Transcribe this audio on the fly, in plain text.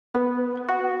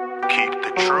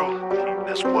truth,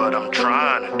 that's what I'm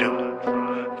trying to do.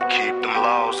 Keep them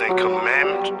laws and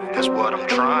commandments, that's what I'm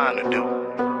trying to do.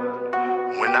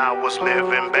 When I was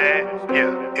living bad,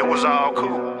 yeah, it was all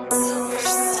cool.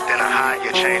 Then I had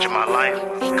you changing my life,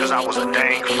 cause I was a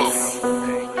dang fool.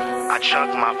 I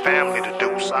chunked my family to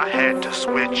deuce, I had to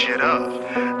switch it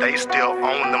up. They still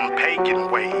own them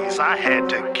pagan ways, I had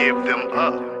to give them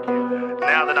up.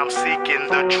 Now that I'm seeking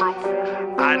the truth,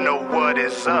 I know what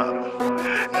is up.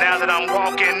 Now that I'm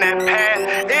walking that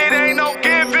path, it ain't no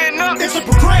giving up. It's a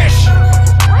progression,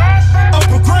 a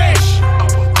progression.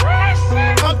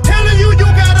 I'm telling you, you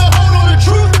gotta hold on the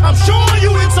truth. I'm showing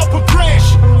you it's a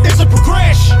progression. It's a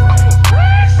progression,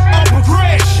 a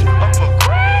progression.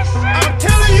 I'm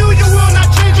telling you, you will not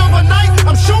change overnight.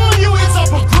 I'm showing you it's a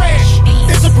progression.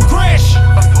 It's a progression,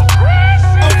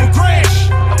 a progression.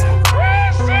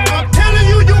 I'm telling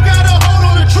you, you gotta hold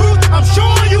on the truth. I'm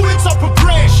showing you it's a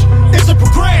progression. It's a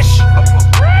progression,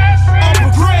 a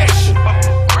progression.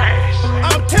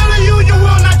 I'm telling you, you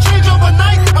will not change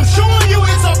overnight. I'm showing you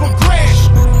it's a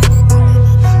progression.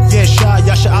 Yeah, SHOD,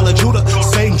 Yasha Ala Judah.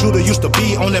 Same Judah used to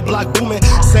be on that block booming.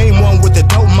 Same one with the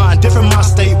dope mind, different mind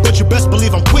state. But you best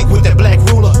believe I'm quick with that black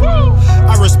ruler.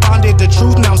 I responded to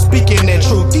truth, now I'm speaking that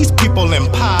truth. These people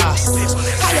imposters.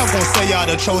 How y'all gonna say y'all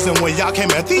the chosen when y'all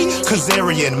came at the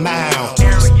Khazarian Mound?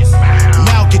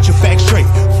 Now get your facts straight.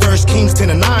 1 Kings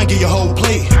 10:9, get your whole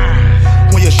plate.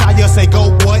 When Yeshaya say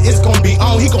go, boy, it's gonna be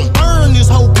on. He gonna burn this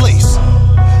whole place.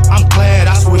 I'm glad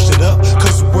I switched it up,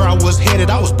 cause where I was headed,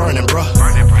 I was burning, bruh.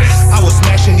 I was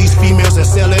smashing these females and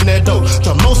selling that dope.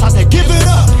 The most I said, give it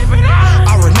up.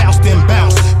 I renounced and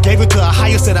bounced, gave it to a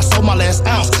higher, said I sold my last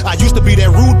ounce. I used to be that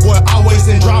rude boy, always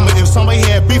in drama. If somebody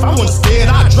had beef, I wasn't scared,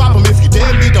 I'd drop him. If you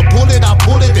dare me to pull it, I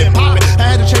pull it, then pop it.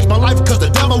 I had to change my life cause the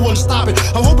devil wouldn't stop it.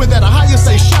 I'm hoping that a higher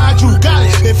say, SHOD, you got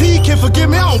it. If he can forgive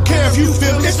me, I don't care if you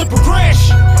feel it. It's a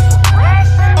progression,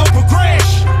 a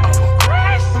progression.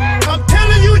 I'm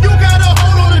telling you, you gotta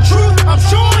hold on the truth. I'm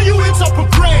showing you it's a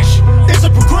progression. It's a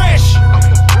progression,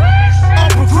 a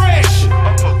progression.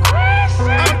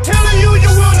 I'm telling you,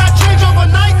 you will not change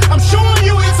overnight. I'm showing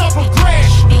you it's a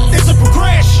progression. It's a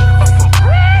progression,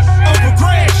 a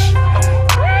progression.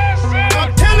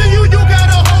 I'm telling you, you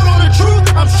gotta hold on the truth.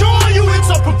 I'm showing you it's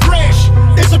a progression.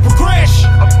 It's a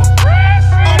progression,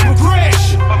 a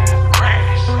progression.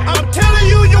 I'm telling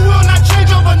you, you will not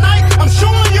change overnight. I'm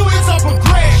showing you it's a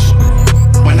progression.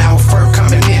 When I was first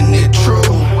coming in, it true,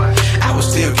 I was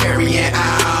still carrying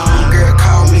on. Girl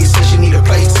called me, said she need a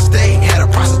place to stay. Had a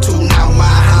prostitute, now my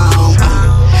home.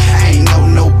 I ain't know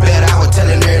no better. I was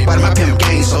telling everybody my pimp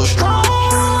game so strong.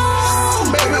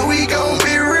 Baby, we gon'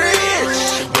 be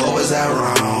rich. What was I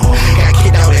wrong? Got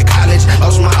kicked out at college,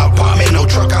 lost my apartment, no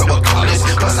truck, I was college.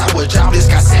 Plus I was jobless,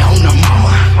 got sent home to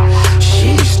mama.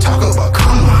 Sheesh, talk about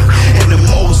karma. And the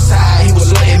most high, he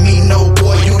was letting me know,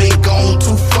 boy, you done gone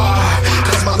too far.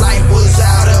 Cause my life was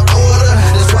out of order.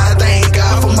 That's why I thank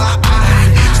God for my eye.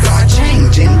 Start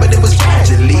changing, but it was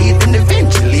gradually. Then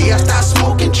eventually I started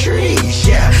smoking trees.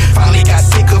 Yeah, finally got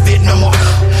sick of it. No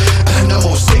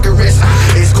more cigarettes.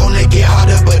 It's gonna get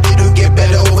harder, but it'll get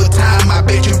better over time. I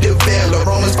bet you develop.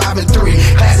 Romans 5:3.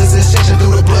 Classes in session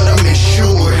through the blood, I'm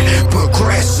insured.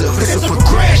 Progressive, it's a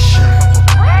progression.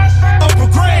 A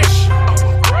progression.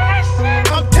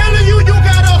 I'm telling you, you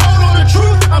gotta hold on the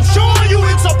truth. I'm showing you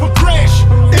it's a progression.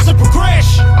 It's a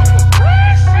progression,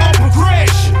 a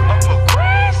progression.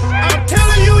 I'm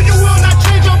telling you, you will not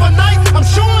change overnight. I'm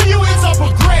showing you it's a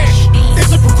progression.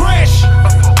 It's a progression,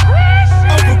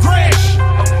 a progression.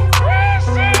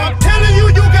 I'm telling you,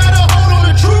 you gotta hold on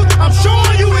the truth. I'm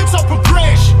showing you it's a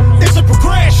progression. It's a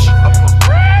progression,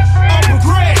 a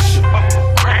progression.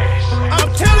 I'm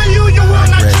telling you, you will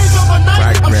not change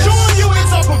overnight. I'm showing you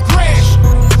it's a progression.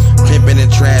 Pimpin'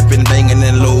 and trappin', bangin'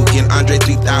 and Logan. Andre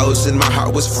 3000, my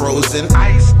heart was frozen.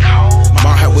 Ice cold.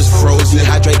 My heart was frozen.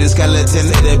 Hydrated skeleton,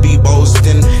 it'll be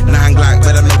boasting. 9 Glock,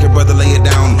 better make your brother lay it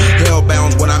down.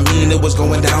 Hellbound, what I mean, it was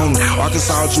going down.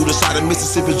 Arkansas, Judah, side of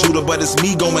Mississippi, Judah, but it's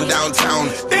me going downtown.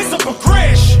 It's a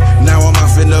progression. Now I'm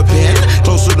off in the pen,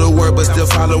 close to the word, but still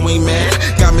following man.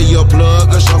 Got me your plug,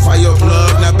 a surefire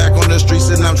plug. Now back on the streets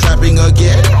and I'm trapping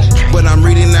again. But I'm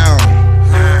reading now.